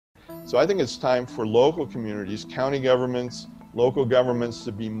So I think it's time for local communities, county governments, local governments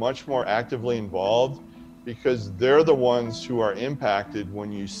to be much more actively involved, because they're the ones who are impacted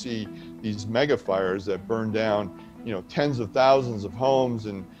when you see these mega fires that burn down, tens of thousands of homes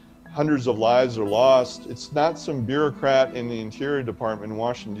and hundreds of lives are lost. It's not some bureaucrat in the Interior Department in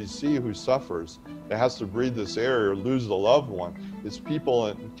Washington, D.C. who suffers, that has to breathe this air or lose a loved one. It's people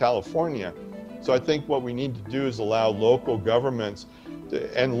in California. So I think what we need to do is allow local governments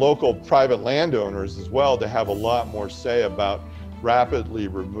and local private landowners as well to have a lot more say about rapidly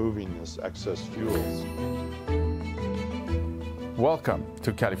removing this excess fuels. Welcome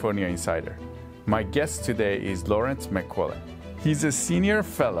to California Insider. My guest today is Lawrence McQuillan. He's a senior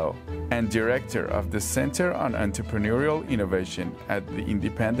fellow and director of the Center on Entrepreneurial Innovation at the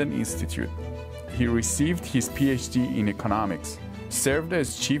Independent Institute. He received his PhD in economics, served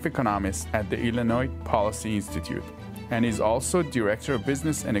as chief economist at the Illinois Policy Institute, and is also Director of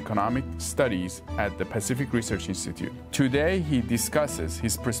Business and Economic Studies at the Pacific Research Institute. Today, he discusses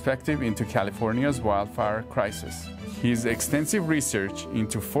his perspective into California's wildfire crisis. His extensive research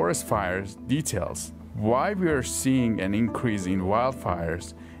into forest fires details why we are seeing an increase in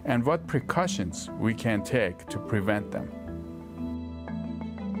wildfires and what precautions we can take to prevent them.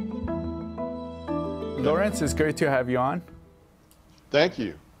 Lawrence, it's great to have you on. Thank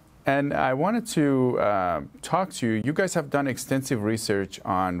you. And I wanted to talk to you. You guys have done extensive research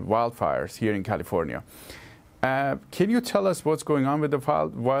on wildfires here in California. Can you tell us what's going on with the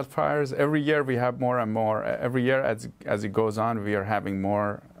wildfires? Every year we have more and more. Every year as it goes on, we are having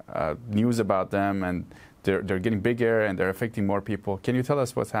more news about them, and they're getting bigger and they're affecting more people. Can you tell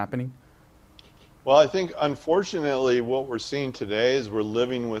us what's happening? Well, I think unfortunately what we're seeing today is we're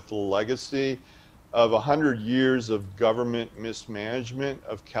living with the legacy of 100 years of government mismanagement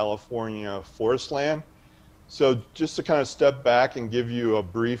of California forest land. So just to kind of step back and give you a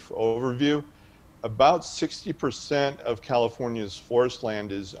brief overview, about 60% of California's forest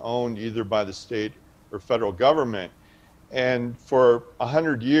land is owned either by the state or federal government. And for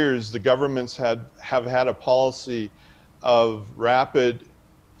 100 years, the governments have had a policy of rapid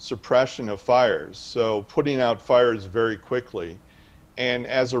suppression of fires, so putting out fires very quickly. And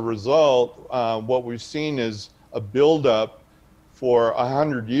as a result, what we've seen is a buildup for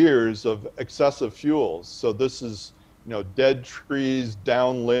 100 years of excessive fuels. So this is, dead trees,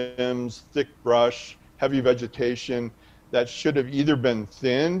 down limbs, thick brush, heavy vegetation that should have either been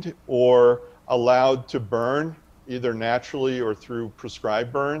thinned or allowed to burn, either naturally or through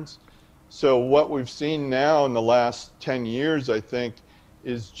prescribed burns. So what we've seen now in the last 10 years, I think,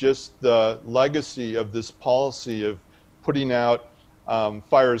 is just the legacy of this policy of putting out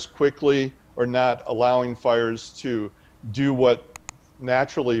fires quickly or not allowing fires to do what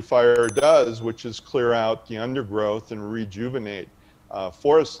naturally fire does, which is clear out the undergrowth and rejuvenate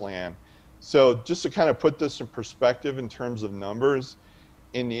forest land. So just to kind of put this in perspective in terms of numbers,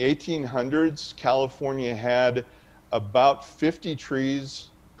 in the 1800s, California had about 50 trees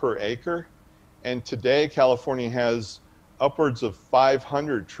per acre, and today California has upwards of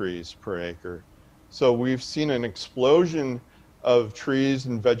 500 trees per acre. So we've seen an explosion of trees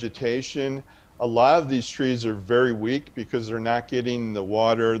and vegetation. A lot of these trees are very weak because they're not getting the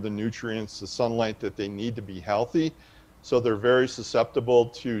water, the nutrients, the sunlight that they need to be healthy. So they're very susceptible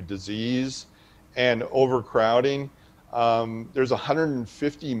to disease and overcrowding. There's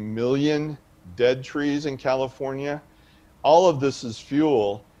 150 million dead trees in California. All of this is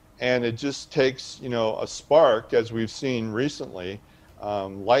fuel, and it just takes, a spark, as we've seen recently,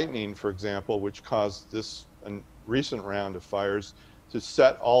 lightning, for example, which caused this recent round of fires, to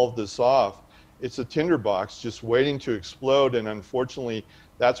set all of this off. It's a tinderbox just waiting to explode, and unfortunately,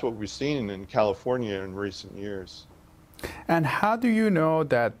 that's what we've seen in California in recent years. And how do you know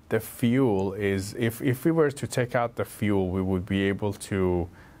that the fuel is, if we were to take out the fuel, we would be able to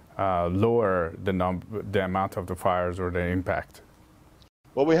lower the amount of the fires or the impact?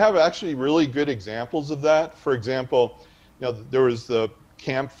 Well, we have actually really good examples of that. For example, there was the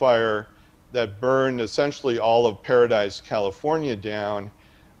Camp Fire that burned essentially all of Paradise, California down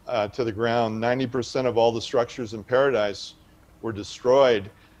to the ground. 90% of all the structures in Paradise were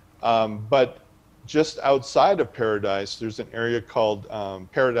destroyed. But just outside of Paradise, there's an area called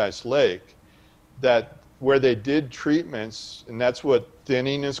Paradise Lake where they did treatments, and that's what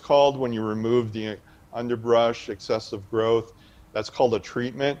thinning is called when you remove the underbrush, excessive growth. That's called a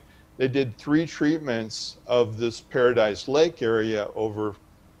treatment. They did 3 treatments of this Paradise Lake area over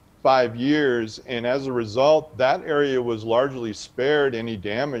 5 years, and as a result, that area was largely spared any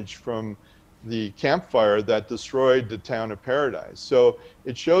damage from the Camp Fire that destroyed the town of Paradise. So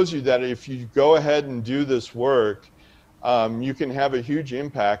it shows you that if you go ahead and do this work, you can have a huge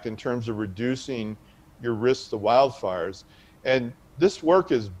impact in terms of reducing your risk to wildfires. And this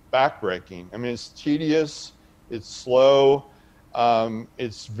work is backbreaking. I mean, it's tedious, it's slow,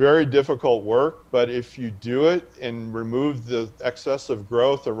 it's very difficult work, but if you do it and remove the excessive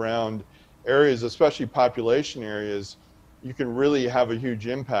growth around areas, especially population areas, you can really have a huge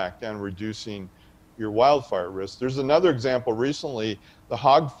impact on reducing your wildfire risk. There's another example recently, the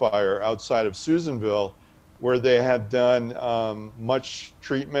hog fire outside of Susanville, where they had done much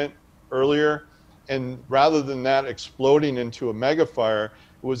treatment earlier. And rather than that exploding into a mega fire,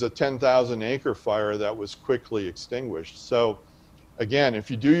 it was a 10,000 acre fire that was quickly extinguished. So again, if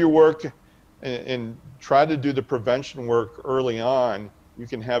you do your work and try to do the prevention work early on, you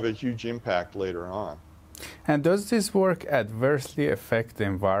can have a huge impact later on. And does this work adversely affect the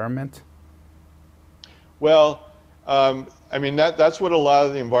environment? Well, I mean, that's what a lot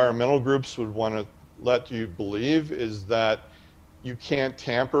of the environmental groups would want to let you believe, is that you can't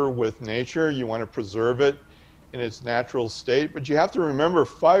tamper with nature. You want to preserve it in its natural state. But you have to remember,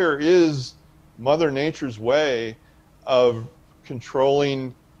 fire is Mother Nature's way of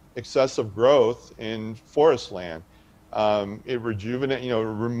controlling excessive growth in forest land. It rejuvenates, it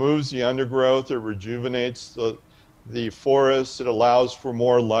removes the undergrowth, it rejuvenates the forest, it allows for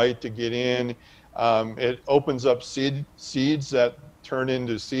more light to get in, it opens up seeds that turn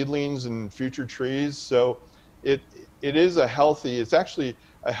into seedlings and future trees. So it is it's actually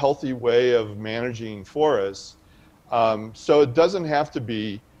a healthy way of managing forests. So it doesn't have to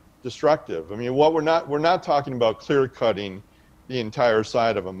be destructive. I mean, we're not talking about clear cutting the entire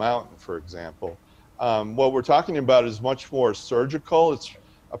side of a mountain, for example. What we're talking about is much more surgical. It's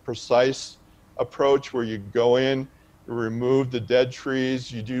a precise approach where you go in, you remove the dead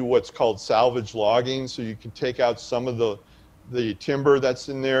trees, you do what's called salvage logging, so you can take out some of the timber that's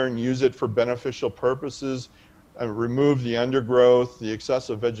in there and use it for beneficial purposes, remove the undergrowth, the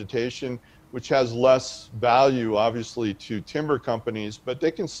excessive vegetation, which has less value, obviously, to timber companies, but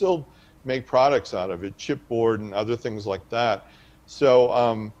they can still make products out of it, chipboard and other things like that.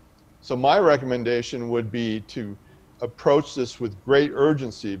 So, so my recommendation would be to approach this with great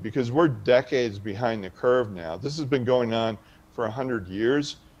urgency, because we're decades behind the curve now. This has been going on for 100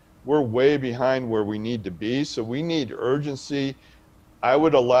 years. We're way behind where we need to be, so we need urgency. I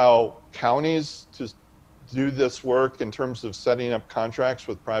would allow counties to do this work in terms of setting up contracts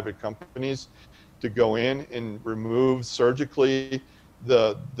with private companies to go in and remove surgically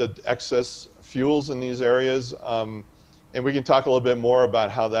the excess fuels in these areas. And we can talk a little bit more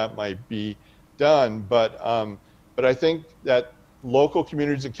about how that might be done. But I think that local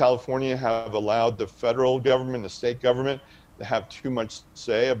communities in California have allowed the federal government, the state government, to have too much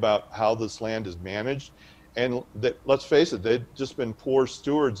say about how this land is managed. And let's face it, they've just been poor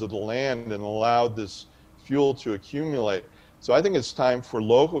stewards of the land and allowed this fuel to accumulate. So I think it's time for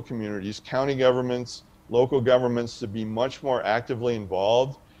local communities, county governments, local governments to be much more actively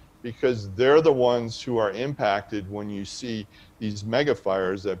involved, because they're the ones who are impacted when you see these mega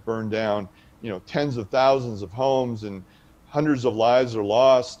fires that burn down, tens of thousands of homes and hundreds of lives are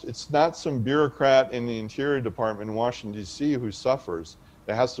lost. It's not some bureaucrat in the Interior Department in Washington, D.C. who suffers,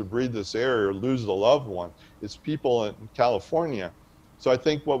 that has to breathe this air or lose a loved one. It's people in California. So I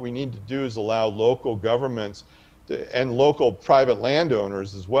think what we need to do is allow local governments and local private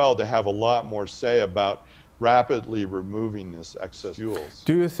landowners as well to have a lot more say about rapidly removing this excess fuels.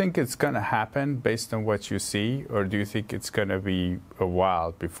 Do you think it's going to happen based on what you see, or do you think it's going to be a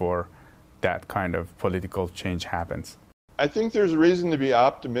while before that kind of political change happens? I think there's reason to be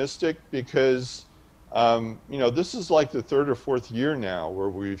optimistic, because this is like the third or fourth year now where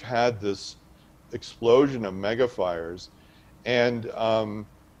we've had this explosion of mega fires, and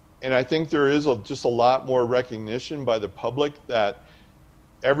I think there is just a lot more recognition by the public that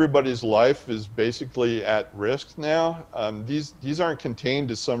everybody's life is basically at risk now. These aren't contained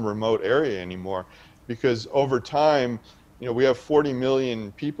to some remote area anymore, because over time, we have 40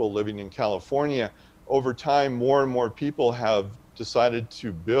 million people living in California. Over time, more and more people have decided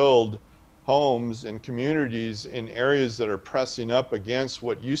to build homes and communities in areas that are pressing up against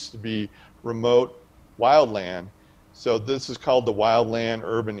what used to be remote wildland. So this is called the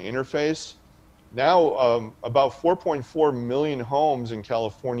wildland-urban interface. Now, about 4.4 million homes in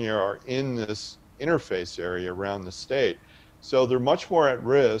California are in this interface area around the state. So they're much more at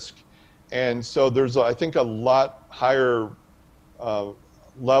risk. And so there's, I think, a lot higher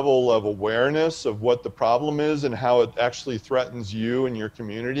level of awareness of what the problem is and how it actually threatens you and your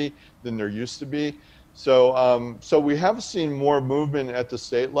community than there used to be. So, so we have seen more movement at the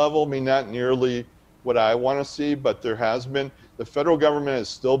state level. I mean, not nearly what I want to see, but there has been. The federal government has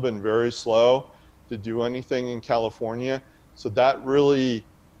still been very slow to do anything in California. So that really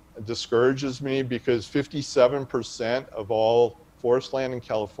discourages me, because 57% of all forest land in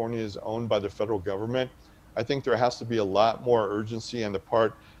California is owned by the federal government. I think there has to be a lot more urgency on the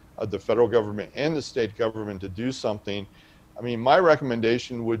part of the federal government and the state government to do something. I mean, my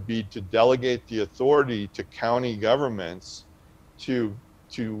recommendation would be to delegate the authority to county governments to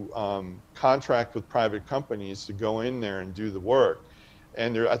contract with private companies to go in there and do the work.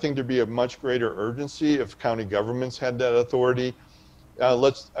 And I think there'd be a much greater urgency if county governments had that authority.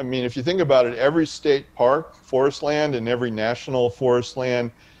 I mean, if you think about it, every state park, forest land, and every national forest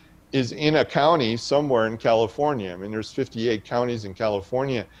land is in a county somewhere in California. I mean, there's 58 counties in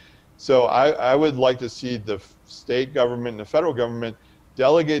California. So I would like to see the state government and the federal government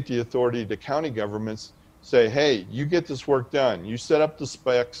delegate the authority to county governments, say, hey, you get this work done. You set up the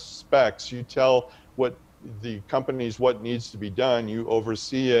specs, you tell the companies what needs to be done, you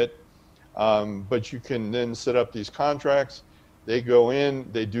oversee it, but you can then set up these contracts. They go in,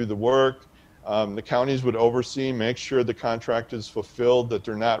 they do the work. The counties would oversee, make sure the contract is fulfilled, that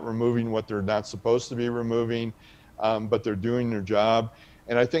they're not removing what they're not supposed to be removing, but they're doing their job.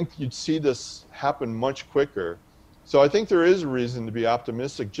 And I think you'd see this happen much quicker. So I think there is a reason to be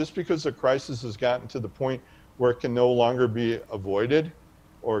optimistic, just because the crisis has gotten to the point where it can no longer be avoided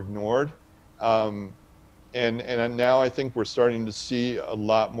or ignored. And now I think we're starting to see a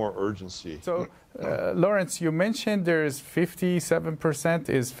lot more urgency. So, Lawrence, you mentioned there's 57%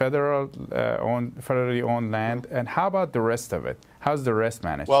 is federally owned land, and how about the rest of it? How's the rest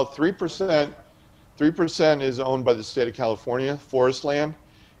managed? Well, 3% is owned by the state of California, forest land,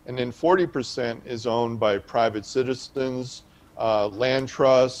 and then 40% is owned by private citizens, land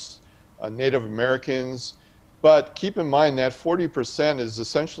trusts, Native Americans. But keep in mind that 40% is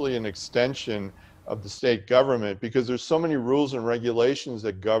essentially an extension of the state government, because there's so many rules and regulations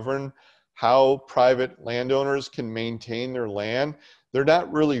that govern how private landowners can maintain their land. They're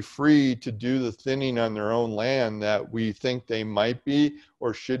not really free to do the thinning on their own land that we think they might be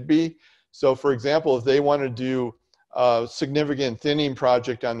or should be. So for example, if they want to do a significant thinning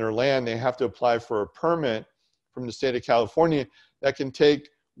project on their land, they have to apply for a permit from the state of California. That can take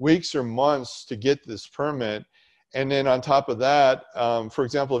weeks or months to get this permit. And then on top of that, for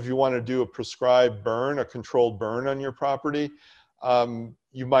example, if you want to do a prescribed burn, a controlled burn on your property,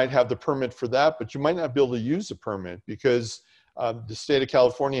 you might have the permit for that, but you might not be able to use the permit, because the state of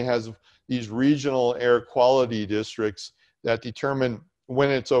California has these regional air quality districts that determine when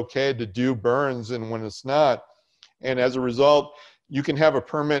it's okay to do burns and when it's not. And as a result, you can have a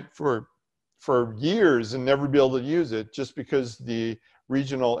permit for years and never be able to use it, just because the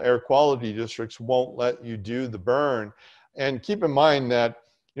regional air quality districts won't let you do the burn. And keep in mind that,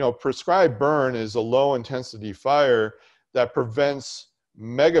 prescribed burn is a low intensity fire that prevents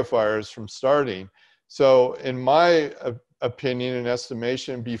mega fires from starting. So in my opinion and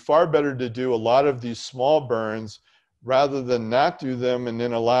estimation, it'd be far better to do a lot of these small burns rather than not do them and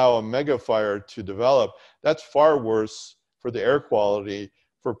then allow a mega fire to develop. That's far worse for the air quality,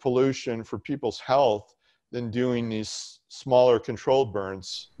 for pollution, for people's health, than doing these smaller controlled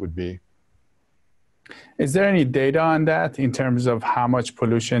burns would be. Is there any data on that in terms of how much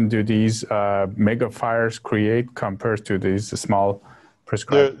pollution do these mega fires create compared to these small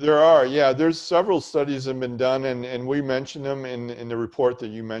prescribed? There are, yeah. There's several studies that have been done, and we mentioned them in the report that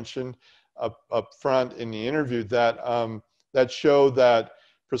you mentioned up front in the interview, that show that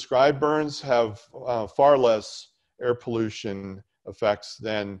prescribed burns have far less air pollution effects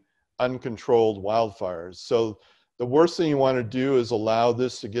than uncontrolled wildfires. So the worst thing you want to do is allow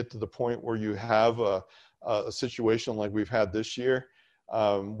this to get to the point where you have a situation like we've had this year,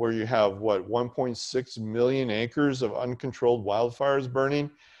 where you have, 1.6 million acres of uncontrolled wildfires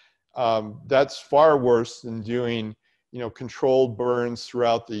burning. That's far worse than doing, controlled burns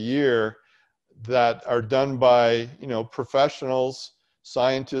throughout the year that are done by, professionals,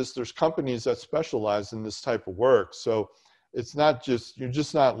 scientists. There's companies that specialize in this type of work. So it's not just, you're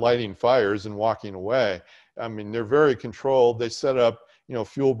just not lighting fires and walking away. I mean, they're very controlled. They set up,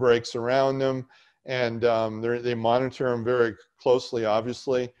 fuel breaks around them, and they monitor them very closely,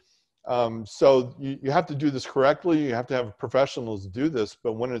 obviously. So you have to do this correctly. You have to have professionals do this,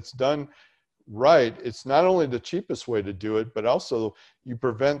 but when it's done right, it's not only the cheapest way to do it, but also you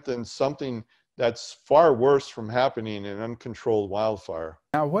prevent then something that's far worse from happening in uncontrolled wildfire.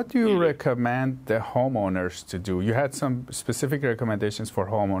 Now, what do you recommend the homeowners to do? You had some specific recommendations for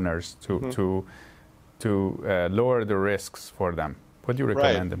homeowners to lower the risks for them. What do you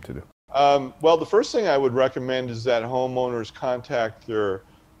recommend them to do? Well, the first thing I would recommend is that homeowners contact their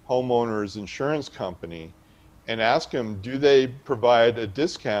homeowners insurance company and ask them, do they provide a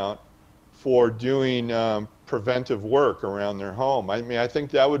discount for doing preventive work around their home. I mean, I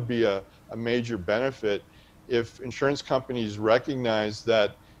think that would be a major benefit if insurance companies recognize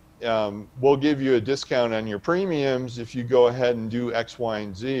that we'll give you a discount on your premiums if you go ahead and do X, Y,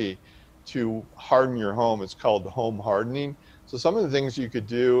 and Z to harden your home. It's called home hardening. So some of the things you could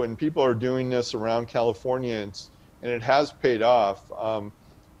do, and people are doing this around California, and it has paid off,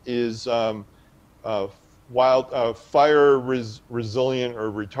 is fire resilient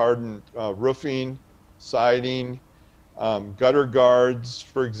or retardant roofing, siding, gutter guards.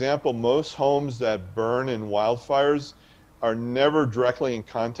 For example, most homes that burn in wildfires are never directly in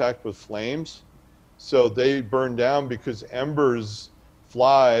contact with flames. So they burn down because embers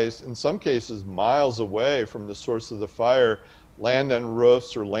flies, in some cases miles away from the source of the fire, land on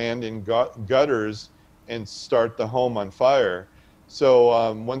roofs or land in gutters and start the home on fire.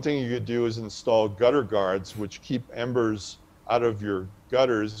 So one thing you could do is install gutter guards, which keep embers out of your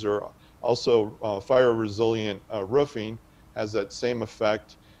gutters, or also fire resilient roofing has that same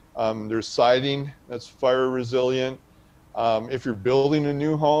effect. There's siding that's fire resilient. If you're building a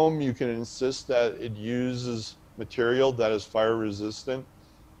new home, you can insist that it uses material that is fire resistant.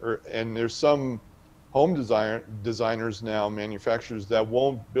 And there's some home designers now, manufacturers, that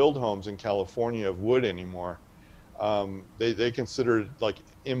won't build homes in California of wood anymore. They consider it like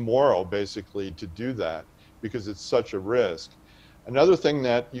immoral, basically, to do that because it's such a risk. Another thing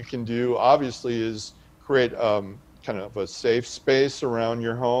that you can do, obviously, is create kind of a safe space around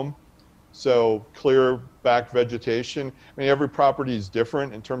your home. So clear back vegetation. I mean, every property is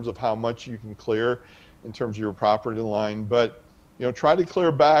different in terms of how much you can clear in terms of your property line, but try to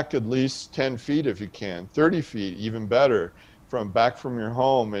clear back at least 10 feet if you can, 30 feet, even better, back from your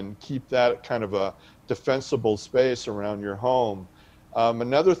home, and keep that kind of a defensible space around your home.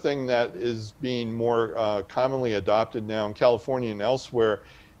 Another thing that is being more commonly adopted now in California and elsewhere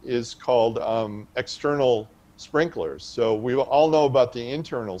is called external sprinklers. So we all know about the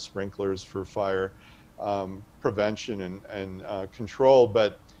internal sprinklers for fire prevention and control,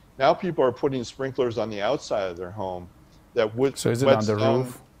 but now people are putting sprinklers on the outside of their home that So is it on the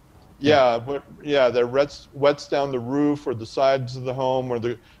roof? That wets down the roof or the sides of the home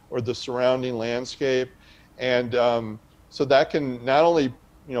or the surrounding landscape, and so that can not only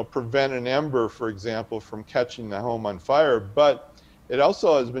prevent an ember, for example, from catching the home on fire, but it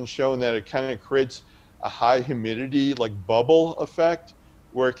also has been shown that it kind of creates a high humidity, like bubble effect,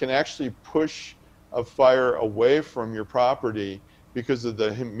 where it can actually push a fire away from your property because of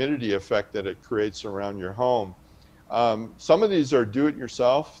the humidity effect that it creates around your home. Some of these are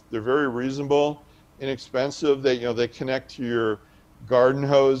do-it-yourself. They're very reasonable, inexpensive. They connect to your garden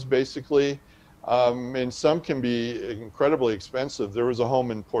hose, basically. And some can be incredibly expensive. There was a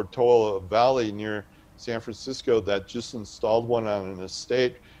home in Portola Valley near San Francisco that just installed one on an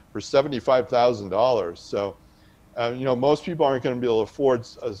estate for $75,000. So, most people aren't going to be able to afford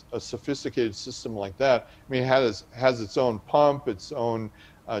a sophisticated system like that. I mean, it has its own pump, its own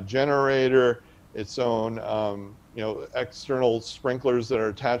generator, its own external sprinklers that are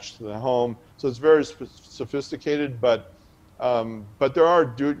attached to the home. So it's very sophisticated, but there are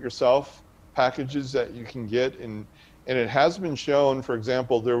do-it-yourself packages that you can get, and it has been shown. For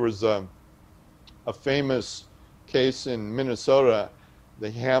example, there was a famous case in Minnesota, the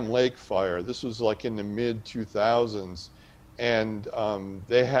Ham Lake fire. This was like in the mid-2000s, and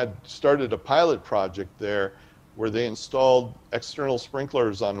they had started a pilot project there where they installed external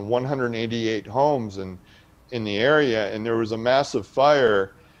sprinklers on 188 homes in the area, and there was a massive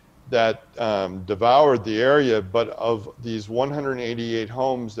fire that devoured the area. But of these 188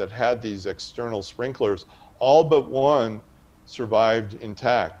 homes that had these external sprinklers, all but one survived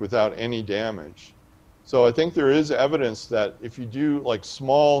intact without any damage. So I think there is evidence that if you do like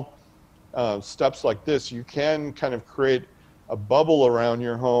small steps like this, you can kind of create a bubble around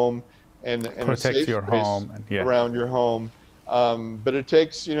your home and a safe your space home around your home. But it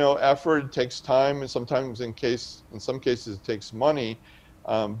takes effort, it takes time, and sometimes in some cases it takes money.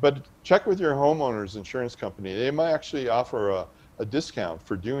 But check with your homeowner's insurance company. They might actually offer a discount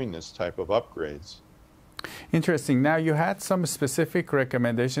for doing this type of upgrades. Interesting. Now, you had some specific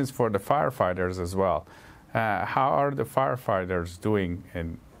recommendations for the firefighters as well. How are the firefighters doing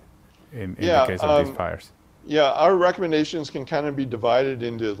in the case of these fires? Yeah, our recommendations can kind of be divided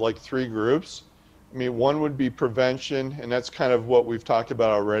into like three groups. I mean, one would be prevention, and that's kind of what we've talked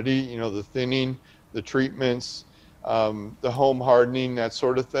about already, the thinning, the treatments, the home hardening, that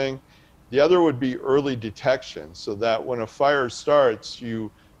sort of thing. The other would be early detection, so that when a fire starts,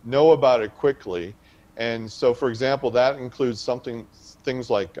 you know about it quickly. And so, for example, that includes things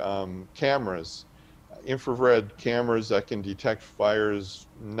like cameras. infrared cameras that can detect fires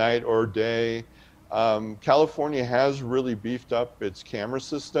night or day. California has really beefed up its camera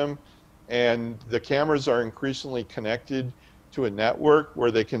system, and the cameras are increasingly connected to a network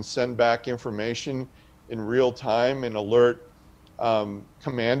where they can send back information in real time and alert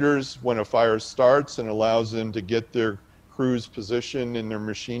commanders when a fire starts, and allows them to get their crews positioned and their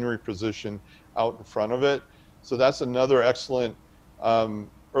machinery positioned out in front of it. So that's another excellent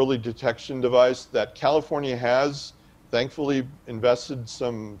early detection device that California has thankfully invested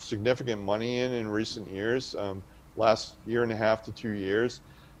some significant money in recent years, last year and a half to 2 years.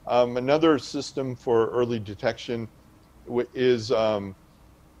 Another system for early detection is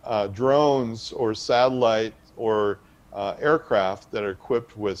drones or satellite or aircraft that are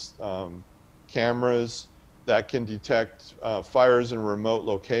equipped with cameras that can detect fires in remote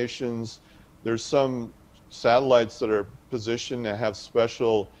locations. There's some satellites that are positioned to have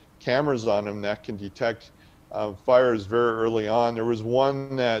special cameras on them that can detect fires very early on. There was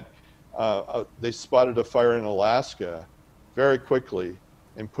one that they spotted a fire in Alaska very quickly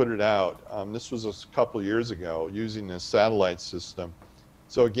and put it out. This was a couple years ago using this satellite system.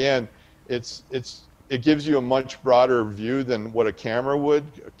 So again, it gives you a much broader view than what a camera would.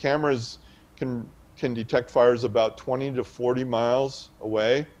 Cameras can detect fires about 20 to 40 miles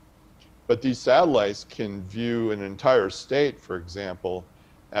away, but these satellites can view an entire state, for example,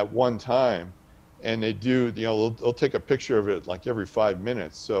 at one time. And they do, they'll take a picture of it like every 5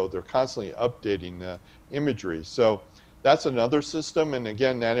 minutes. So they're constantly updating the imagery. So that's another system. And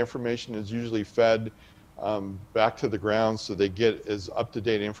again, that information is usually fed back to the ground, so they get as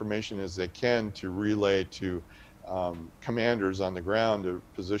up-to-date information as they can to relay to commanders on the ground to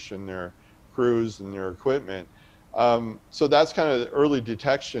position their crews and their equipment. So that's kind of the early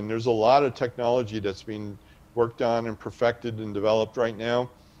detection. There's a lot of technology that's being worked on and perfected and developed right now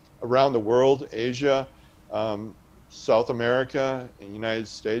around the world. Asia, South America, and the United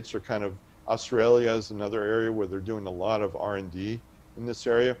States are kind of, Australia is another area where they're doing a lot of R&D in this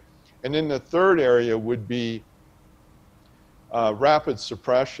area. And then the third area would be rapid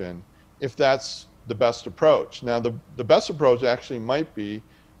suppression, if that's the best approach. Now, the best approach actually might be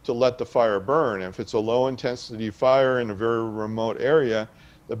to let the fire burn. If it's a low intensity fire in a very remote area,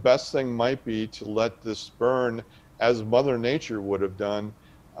 the best thing might be to let this burn as Mother Nature would have done,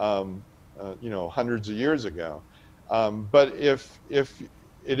 hundreds of years ago. But if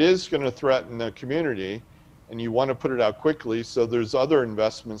it is going to threaten the community, and you want to put it out quickly, so there's other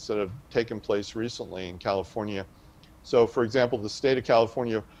investments that have taken place recently in California. So for example, the state of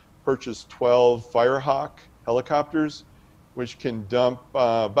California purchased 12 Firehawk helicopters, which can dump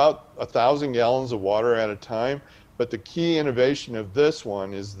about 1,000 gallons of water at a time. But the key innovation of this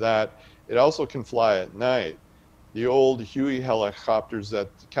one is that it also can fly at night. The old Huey helicopters that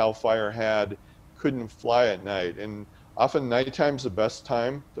Cal Fire had couldn't fly at night. And often nighttime's the best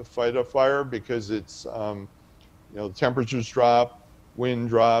time to fight a fire because it's, the temperatures drop, wind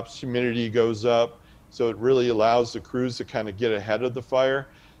drops, humidity goes up. So it really allows the crews to kind of get ahead of the fire.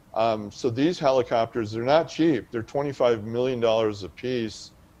 So these helicopters, they're not cheap. They're $25 million a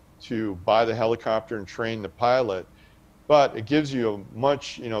piece to buy the helicopter and train the pilot. But it gives you a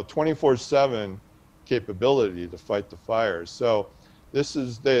much, 24/7 capability to fight the fires. So this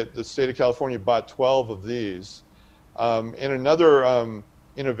is, the state of California bought 12 of these. And another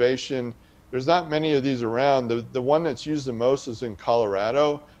innovation, there's not many of these around. The one that's used the most is in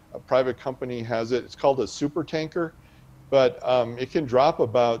Colorado. A private company has it. It's called a super tanker, but it can drop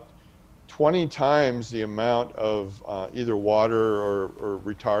about 20 times the amount of either water or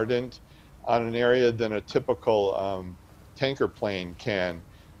retardant on an area than a typical tanker plane can.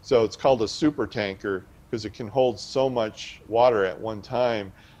 So it's called a super tanker because it can hold so much water at one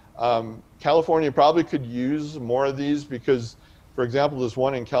time. California probably could use more of these because, for example, this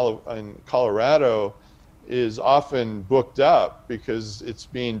one in Colorado is often booked up because it's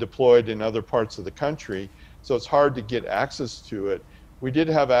being deployed in other parts of the country. So it's hard to get access to it. We did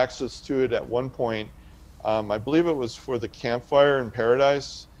have access to it at one point. I believe it was for the campfire in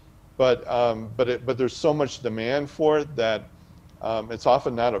Paradise, but there's so much demand for it that it's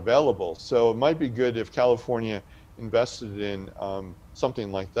often not available. So it might be good if California invested in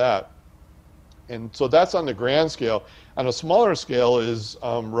something like that. And so that's on the grand scale. On a smaller scale is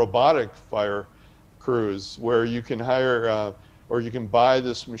robotic fire crews, where you can hire or you can buy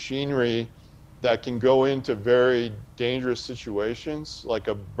this machinery that can go into very dangerous situations, like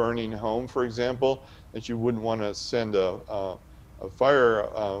a burning home, for example, that you wouldn't want to send a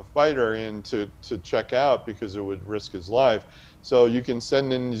firefighter in to check out because it would risk his life. So you can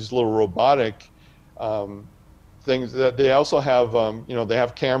send in these little robotic things that they also have, they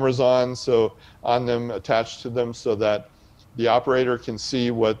have cameras on them, attached to them, so that the operator can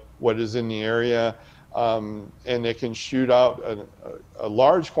see what is in the area, and they can shoot out a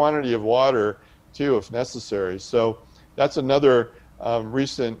large quantity of water too, if necessary. So that's another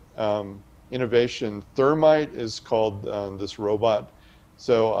recent innovation. Thermite is called this robot.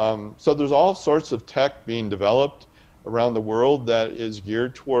 So there's all sorts of tech being developed around the world that is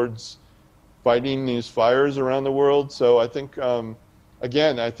geared towards fighting these fires around the world. So I think,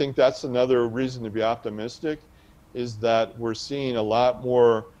 again, I think that's another reason to be optimistic, is that we're seeing a lot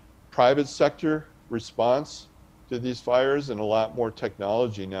more private sector response to these fires and a lot more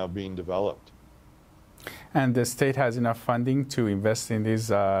technology now being developed. And the state has enough funding to invest in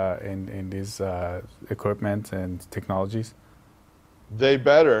these equipment and technologies? They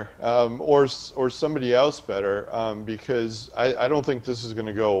better, or somebody else better, because I don't think this is going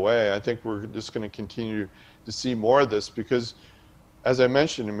to go away. I think we're just going to continue to see more of this because, as I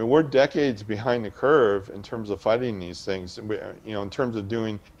mentioned, I mean, we're decades behind the curve in terms of fighting these things, in terms of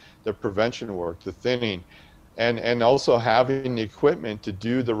doing the prevention work, the thinning, and also having the equipment to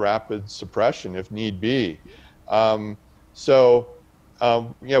do the rapid suppression if need be. We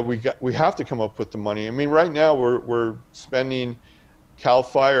have to come up with the money. I mean, right now we're spending. CAL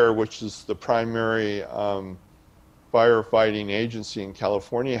FIRE, which is the primary firefighting agency in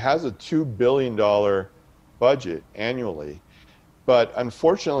California, has a $2 billion budget annually. But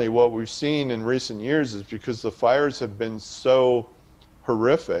unfortunately, what we've seen in recent years is because the fires have been so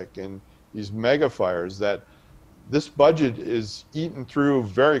horrific and these mega fires that this budget is eaten through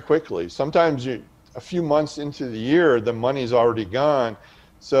very quickly. Sometimes a few months into the year, the money's already gone,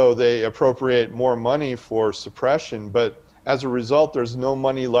 so they appropriate more money for suppression, but as a result, there's no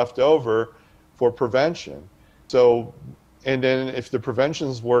money left over for prevention. So, and then if the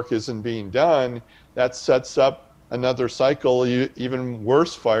prevention's work isn't being done, that sets up another cycle, even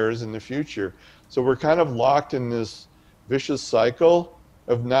worse fires in the future. So we're kind of locked in this vicious cycle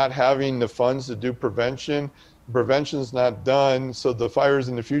of not having the funds to do prevention. Prevention's not done, so the fires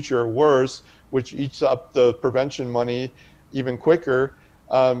in the future are worse, which eats up the prevention money even quicker.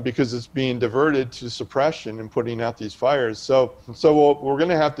 Because it's being diverted to suppression and putting out these fires. So what we're going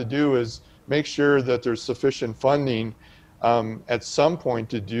to have to do is make sure that there's sufficient funding at some point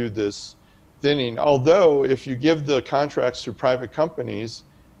to do this thinning. Although if you give the contracts to private companies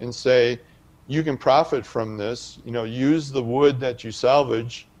and say, you can profit from this, use the wood that you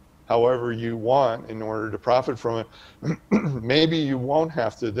salvage however you want in order to profit from it, maybe you won't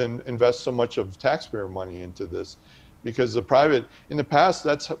have to then invest so much of taxpayer money into this. Because in the past,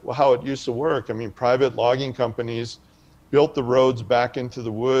 that's how it used to work. I mean, private logging companies built the roads back into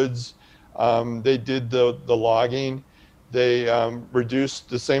the woods. They did the logging. They reduced,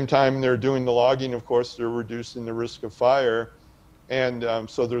 the same time they're doing the logging, of course, they're reducing the risk of fire. And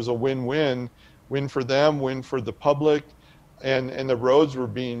so there's a win-win, win for them, win for the public. And the roads were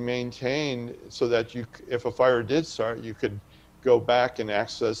being maintained so that if a fire did start, you could go back and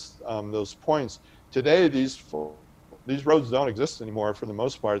access those points. Today, these roads don't exist anymore for the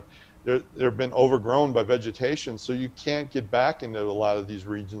most part. They've been overgrown by vegetation, so you can't get back into a lot of these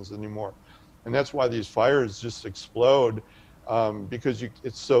regions anymore. And that's why these fires just explode, because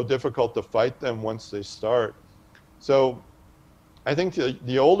it's so difficult to fight them once they start. So I think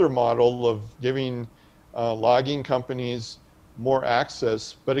the older model of giving logging companies more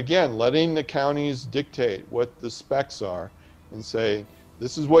access, but again, letting the counties dictate what the specs are and say,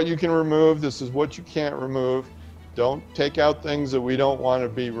 this is what you can remove, this is what you can't remove. Don't take out things that we don't want to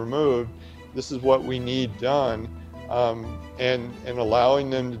be removed. This is what we need done, and allowing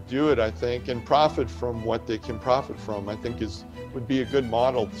them to do it, I think, and profit from what they can profit from, I think would be a good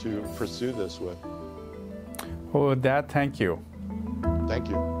model to pursue this with. Well, with that, thank you. Thank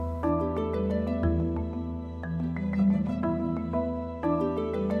you.